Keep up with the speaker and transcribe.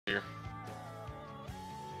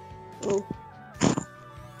Oh.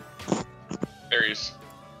 There he is.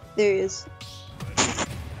 There he is.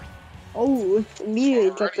 Oh,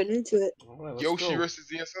 immediately jumping into it. Alright, let's Yoshi go. versus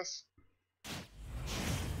ZSS.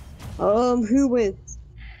 Who wins?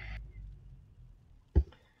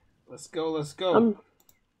 Let's go. Let's go,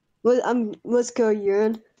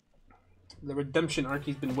 Uran. The redemption arc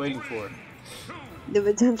he's been waiting for. The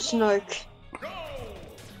redemption arc.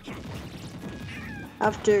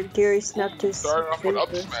 After Gary snapped his Starting off with up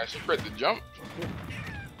finger. smash. He read the jump.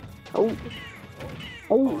 Oh.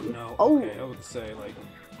 Oh no. Oh. Okay, I would say like.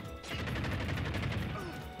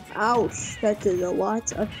 Ouch. That did a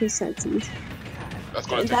lot of percentage. That's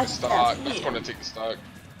gonna take the stock. That's gonna take the stock.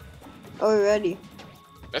 Already.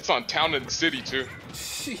 That's on town and city too.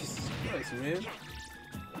 Jesus Christ, man.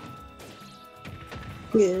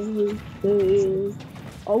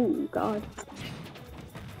 Oh god.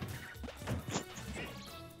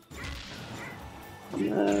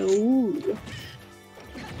 Ooh.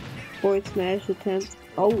 Forward smash attempt.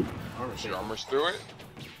 Oh. She armors through it.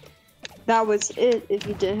 That was it if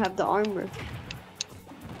you didn't have the armor.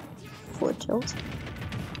 4 kills.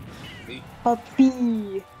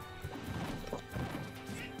 Puppy.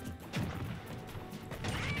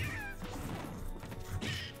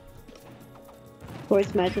 Forward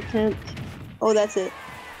smash attempt. Oh, that's it.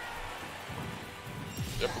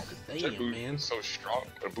 That boost is so strong.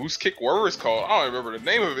 A boost kick, whatever it's called. I don't remember the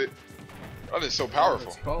name of it. That is so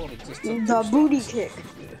powerful. The booty kick.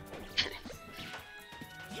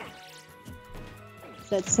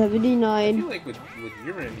 That's 79. I feel like with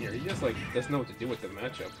Uran here, he just like doesn't know what to do with the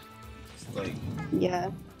matchup. It's like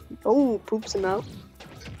Yeah. Oh, poops him out.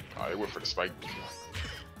 Oh, they went for the spike.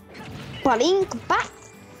 Blink back.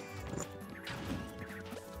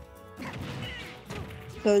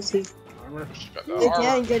 Goes his. armor.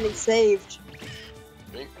 Again, getting saved.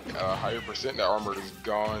 I think a higher percent. That armor is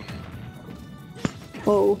gone.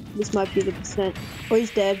 Oh, this might be the percent. Oh,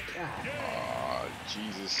 he's dead.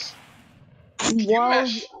 Jesus. Wow.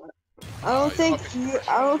 I don't think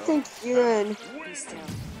Uran.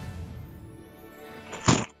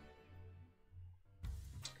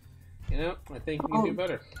 You know, I think we can do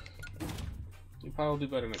better. We probably will do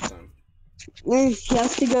better next time. He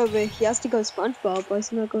has to go SpongeBob. Why is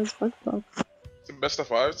he not going SpongeBob? It's the best of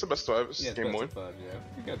 5. It's the best of 5. It's Yeah, game 1. yeah.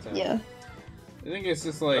 You got time. Yeah. I think it's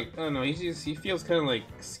just like, I don't know, he feels kind of like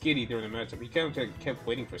skitty during the matchup. He kind of kept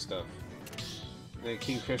waiting for stuff. And then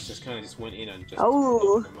King Chris just kind of just went in and just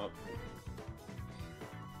opened him up.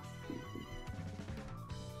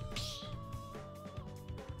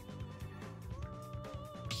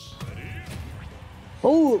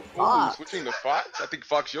 Oh, Ooh, fuck. switching to Fox? I think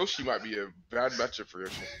Fox Yoshi might be a bad matchup for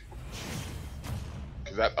Yoshi.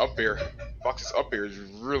 Cause that up air, Fox's up air is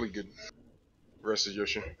really good versus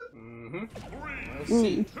Yoshi. Let's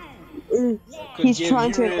see. He's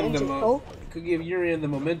trying to avenge his ult. Could give Uran the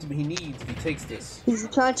momentum he needs if he takes this. He's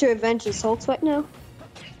trying to avenge his ult right now.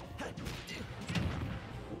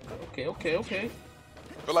 Okay. I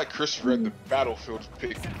feel like Chris read the battlefield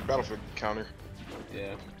counter.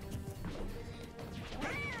 Yeah.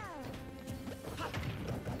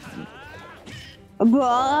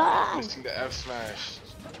 Missing the F smash.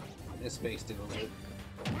 This space didn't work.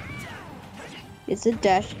 It's a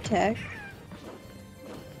dash attack.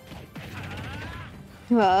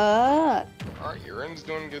 Alright, Uran's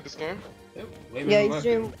doing good this game. Yep, yeah, he's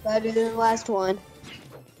doing better than the last one.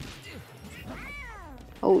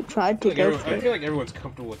 Oh, tried to go for I it. feel like everyone's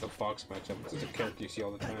comfortable with the Fox matchup. It's just a character you see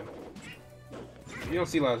all the time. You don't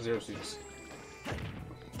see a lot of Zero Suits.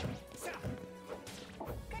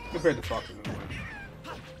 Compared to Fox anyway.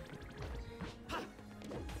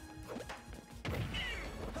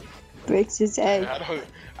 Breaks his egg.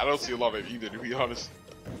 I don't see a lot of it either, to be honest.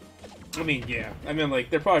 I mean, yeah. I mean, like,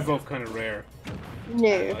 they're probably both kind of rare.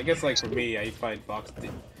 No. I guess, like, for me, I find Fox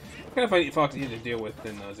easier to deal with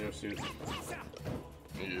than Zero Suit.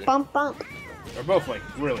 Yeah. Bump bump. They're both, like,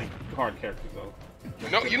 really hard characters, though.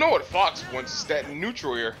 You know what Fox wants is that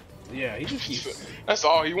neutral air. Yeah, he just keeps... That's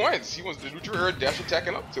all he wants. He wants the neutral air dash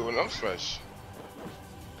attacking up to an up smash.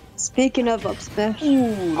 Speaking of up smash.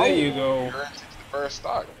 Ooh, there you go. Uran takes the first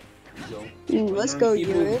stock. Let's go,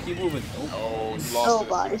 Uran. Keep moving. Oh, he lost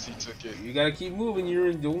it as soon as he took it. You gotta keep moving,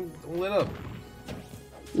 Uran. Don't let up.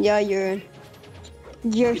 Yeah, Uran.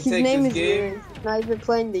 His name is Uran. Not even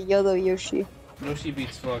playing the yellow Yoshi. Yoshi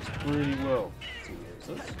beats Fox pretty well.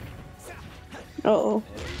 Uh-oh.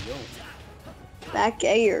 There you go. Back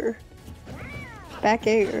air. Back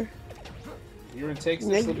air. Uran takes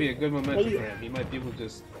this, will be a good momentum for him. He might be able to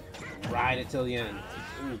just ride it till the end.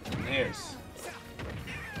 Ooh, there's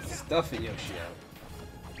stuffing Yoshi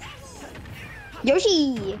out.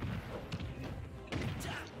 Yoshi!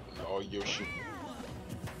 Yoshi.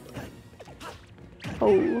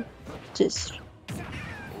 Oh, just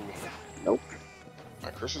nope.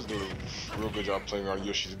 Chris is doing a real good job playing on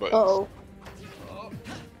Yoshi's buttons. Uh-oh.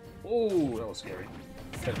 Oh, that was scary.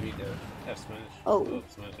 Tried to read the F smash. Oh.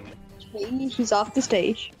 Up smash, I mean. Okay, he's off the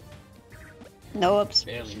stage. No ups.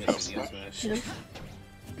 Barely missed the Up smash.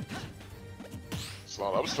 It's a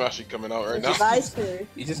lot of up smashing coming out right now. Nice for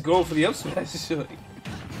You just go for the up smash. Like,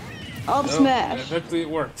 up no, smash. Eventually it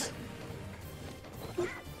worked.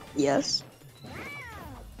 Yes.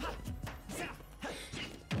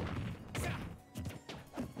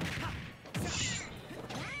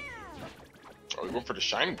 Oh, he went for the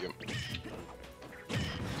shiny gimp.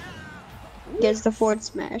 Gets the forward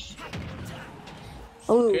smash.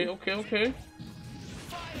 Oh, Okay.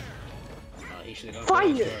 He should have Fire!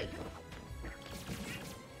 gone for it.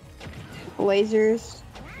 lasers.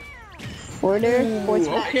 Forwarder. Forward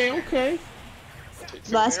smash. Okay. Takes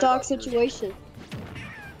him Last there, dog doctor. situation.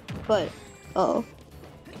 But, uh-oh.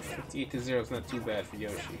 58-0 is not too bad for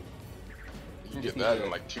Yoshi. You can get that in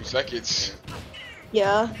like 2 seconds.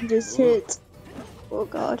 Yeah, just Ooh. hit. Oh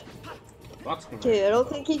god. Fox can Okay, I don't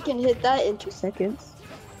think he can hit that in 2 seconds.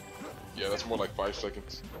 Yeah, that's more like 5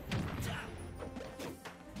 seconds.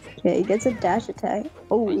 Okay, he gets a dash attack. He's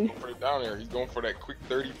Oh, going for it down there. He's going for that quick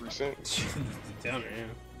 30%. down there, yeah.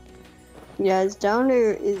 yeah, his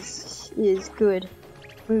downer is good.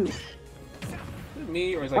 Ooh. Is it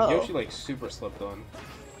me, or is like Uh-oh. Yoshi like super slept on?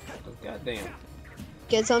 God damn.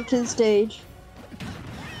 Gets onto the stage.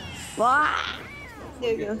 Wah!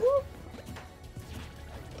 There you go.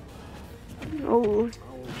 Oh,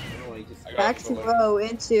 Oh, he just... I got back a to feeling- row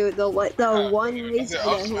into the one I laser said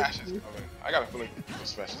up that smash hit is me. coming. I got a feeling up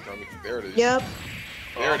smash is coming. There it is. Yep,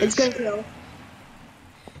 There it it's is. gonna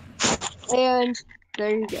kill. And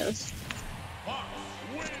there he goes.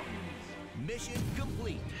 Mission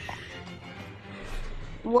complete.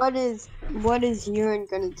 What is Uran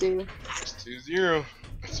gonna do? It's 2-0.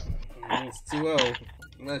 It's 2-0.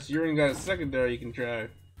 Unless Uran got a secondary, you can try.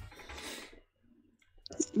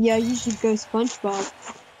 Yeah, you should go SpongeBob.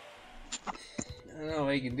 I don't know how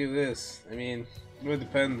you can do this. I mean, it really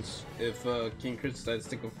depends if King Chris decides to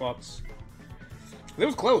stick with Fox. It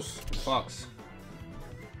was close with Fox.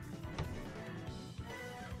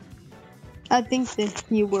 I think that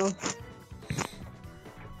he will.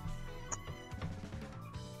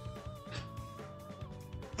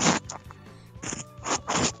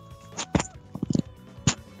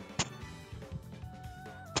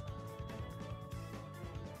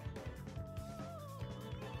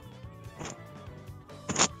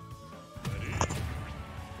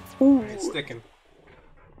 Ooh. It's sticking.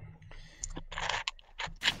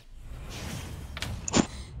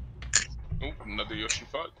 Oop, another Yoshi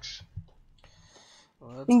Fox.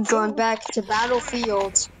 Well, He's going back to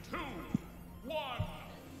battlefield.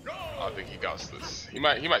 I think he got this. He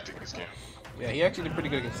might take this game. yeah, he actually did pretty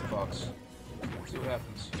good against the Fox. See what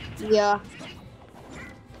happens. Yeah.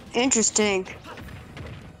 Interesting.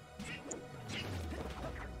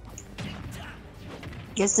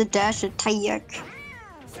 Gets the dash attack.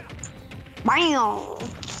 Bam!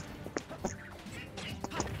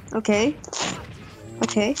 Okay.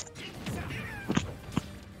 Okay.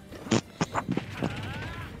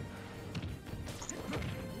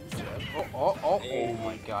 Oh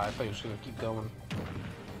my god, I thought you were gonna keep going.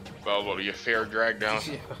 Well, what, a fair drag down?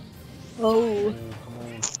 Yeah. Oh. Come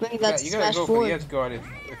on. Maybe that's You gotta smash go for the forward. edge guard.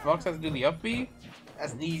 If Fox has to do the up B,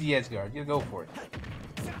 that's an easy edge guard. You gotta go for it.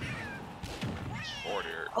 Forward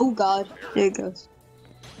air. Oh god. There it goes.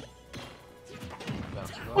 Bounce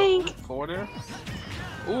it up. Pink. Forward there.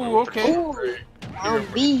 Ooh, okay. Ooh. Break.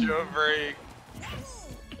 R.O.B. Jump break.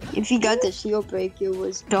 If he got the shield break, it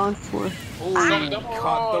was done for. Ooh, Double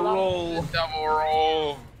caught the roll. roll. Double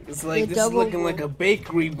roll. It's like, The this is double looking roll. like a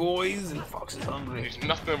bakery, boys, and Fox is hungry. There's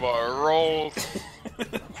nothing but rolls.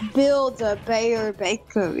 Build a Bayer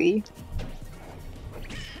Bakery.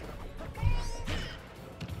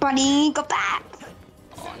 Buddy, go back.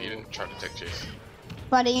 Oh, he didn't try to tech chase.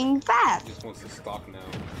 Buddy, back. He just wants to stalk now.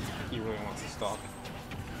 He really wants to stalk.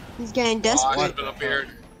 He's getting Oh, desperate. that been up air.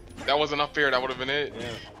 That wasn't up air. That would have been it. Yeah.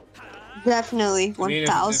 Definitely. I mean, if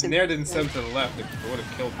 1,000. Nair didn't send to the left, it would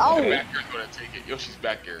have killed him. Oh. Back air's gonna take it. Yoshi's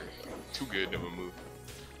back air. Too good of a move.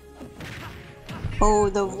 Oh,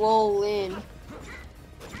 the roll in.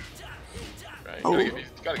 Right? Oh, You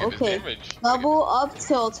gotta get okay. this damage. Double up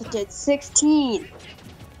tilt did 16.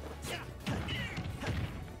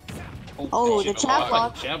 Oh, the shit, jab a lot.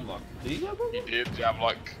 block. Jab block. Did he jab block? He did jab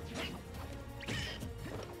block.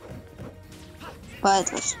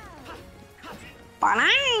 But.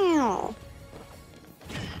 Wow.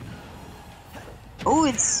 Oh,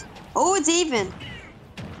 it's Oh, it's even.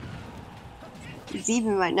 It's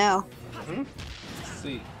even right now. Let's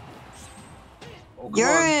see. Oh, come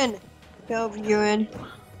Uran! Go, Uran.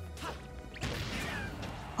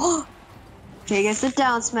 Oh! Okay, gets the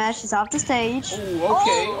down smash. He's off the stage.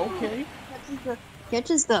 Oh, okay.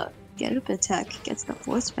 Catches the get up attack. Gets the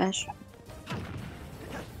force smash.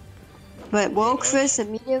 But will Chris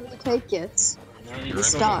immediately take it? He's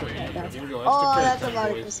stuck. Oh, that's a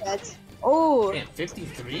lot of percent. Oh! Man,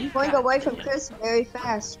 53? Going away from Chris very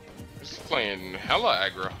fast. He's playing hella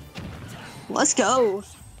aggro. Let's go.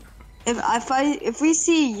 If we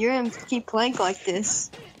see Uran keep playing like this,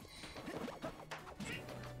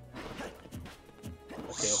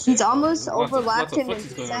 he's almost overlapped him in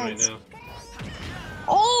percent.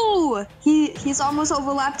 Oh, he's almost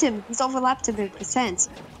overlapped him. He's overlapped him in percent.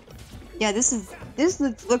 Yeah, this is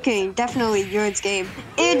looking definitely Uran's game,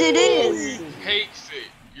 and it is. Hates it.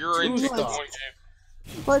 Uran takes the point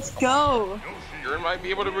game. Let's go. Uran might be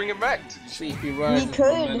able to bring it back. See if he rises He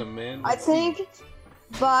could. momentum, man. I think,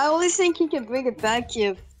 but I only think he can bring it back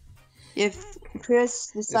if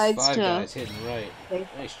Chris decides There's 5 to. guys hitting right. Okay.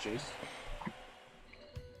 Nice, Chase.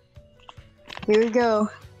 Here we go.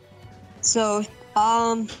 So,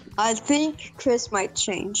 I think Chris might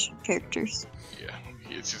change characters. Yeah,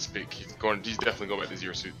 it's his pick. He's definitely going back to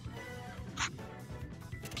Zero Suit.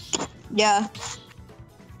 Yeah.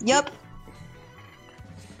 Yep.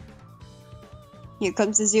 Here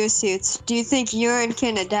comes the Zero Suits. Do you think Uran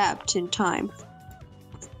can adapt in time?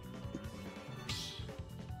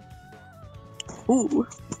 Ooh.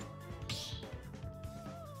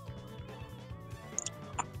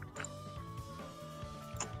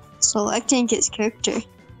 Selecting his character.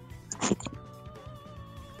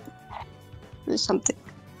 Or something.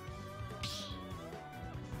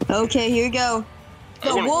 Okay, here we go.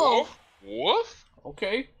 The wolf. Wolf?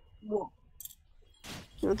 Okay. Wolf.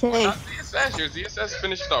 Okay. Not ZSS. Your ZSS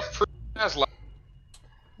finished off pretty fast.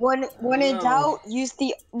 When in doubt, use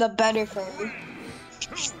the better fairy.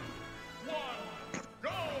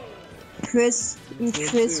 Chris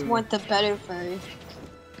want the better fairy.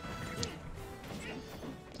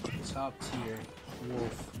 Top tier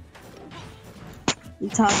wolf.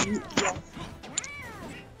 Yeah.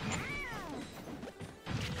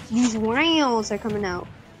 These whales are coming out.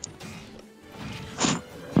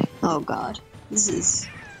 Oh god, this is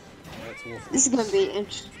gonna be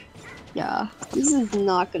interesting. Yeah, this is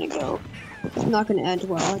not gonna go. It's not gonna end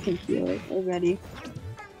well. I can feel it already.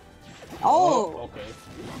 Oh, okay.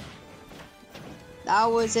 That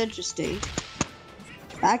was interesting.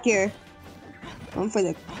 Back here. Going for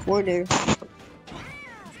the quarter.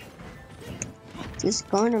 Just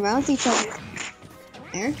going around each other.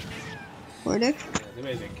 There. Quarter. Yeah, they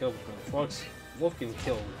made that kill because Wolf can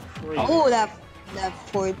kill. Oh, that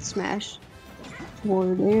forward smash.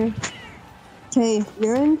 Quarter. Okay,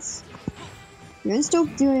 Uran's still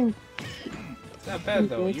doing. It's not bad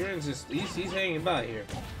though. Uran's just he's hanging by here.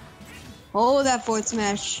 Oh, that forward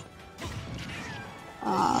smash.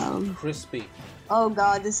 Crispy. Oh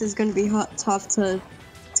god, this is gonna be tough to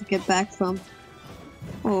get back from.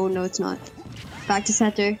 Oh no, it's not. Back to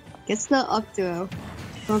center. Gets the up throw.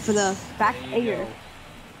 Going for the back air.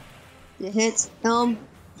 It hits. Leg.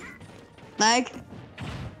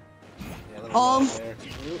 Yeah,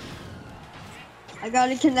 I got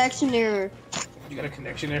a connection error. You got a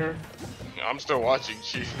connection error? I'm still watching.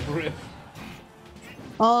 Jeez.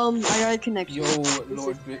 I got a connection. Yo,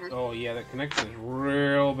 Lord. Oh yeah, that connection is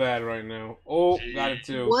real bad right now. Oh, got it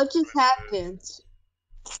too. What just happened?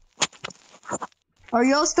 Are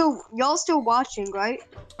y'all still watching, right?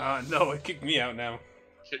 No, it kicked me out now.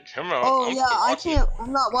 Kick him out. Oh yeah, I can't.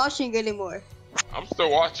 I'm not watching anymore. I'm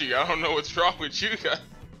still watching. I don't know what's wrong with you guys.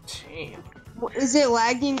 Damn. Is it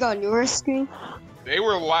lagging on your screen? They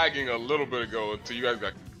were lagging a little bit ago until you guys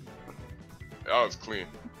got. That was clean.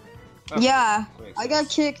 Yeah, I got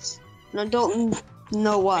kicked, and I don't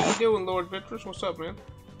know why. How you doing, Lord Vitrus? What's up, man?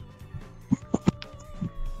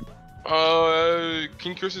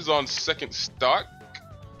 King Chris is on second stock,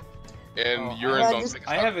 and Uran's on second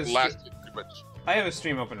stock. Last hit, pretty much. I have a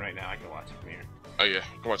stream open right now. I can watch it from here. Oh yeah,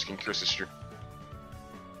 you can watch King Chris's stream.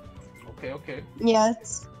 Okay.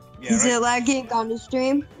 Yes. Yeah, Is it lagging on the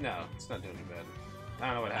stream? No, it's not doing too bad. I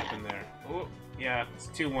don't know what happened there. Oh, yeah, it's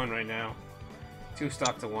 2-1 right now. 2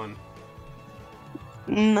 stock to 1.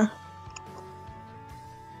 Mm.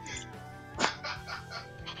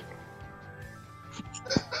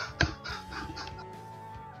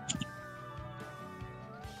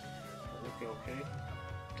 Okay.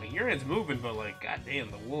 Like, Uran's moving, but like,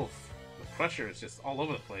 goddamn, the wolf. The pressure is just all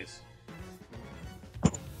over the place.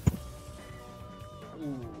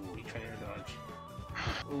 Ooh, he tried to dodge.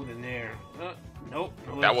 Ooh, the Nope.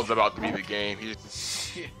 That was about to be the game. He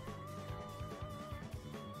Shit.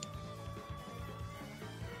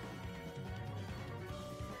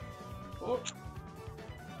 Oh.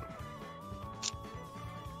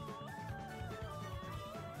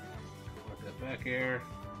 Let that back air.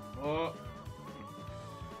 Oh.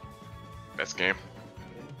 Best game.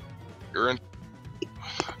 Uran.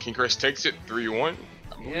 King Chris takes it 3-1.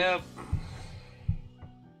 Yep.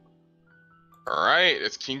 Alright,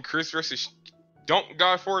 it's King Chris versus Don't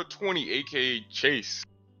God 420, aka Chase.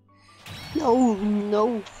 No,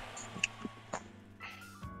 no.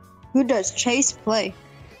 Who does Chase play?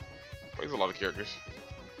 Plays a lot of characters.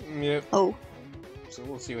 Yep. Oh. So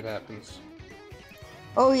we'll see what happens.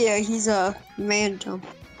 Oh yeah, he's a man jump.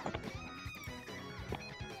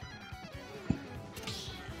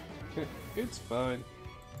 It's fine.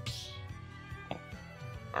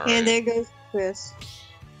 Alright. And there goes Chris.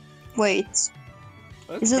 Wait,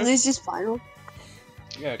 is it losers final?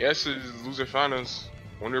 Yeah. Yes, it's loser finals.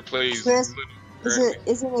 Winner plays. Chris,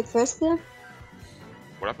 isn't it Chris then?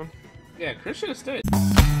 What happened? Yeah, Chris should have stayed.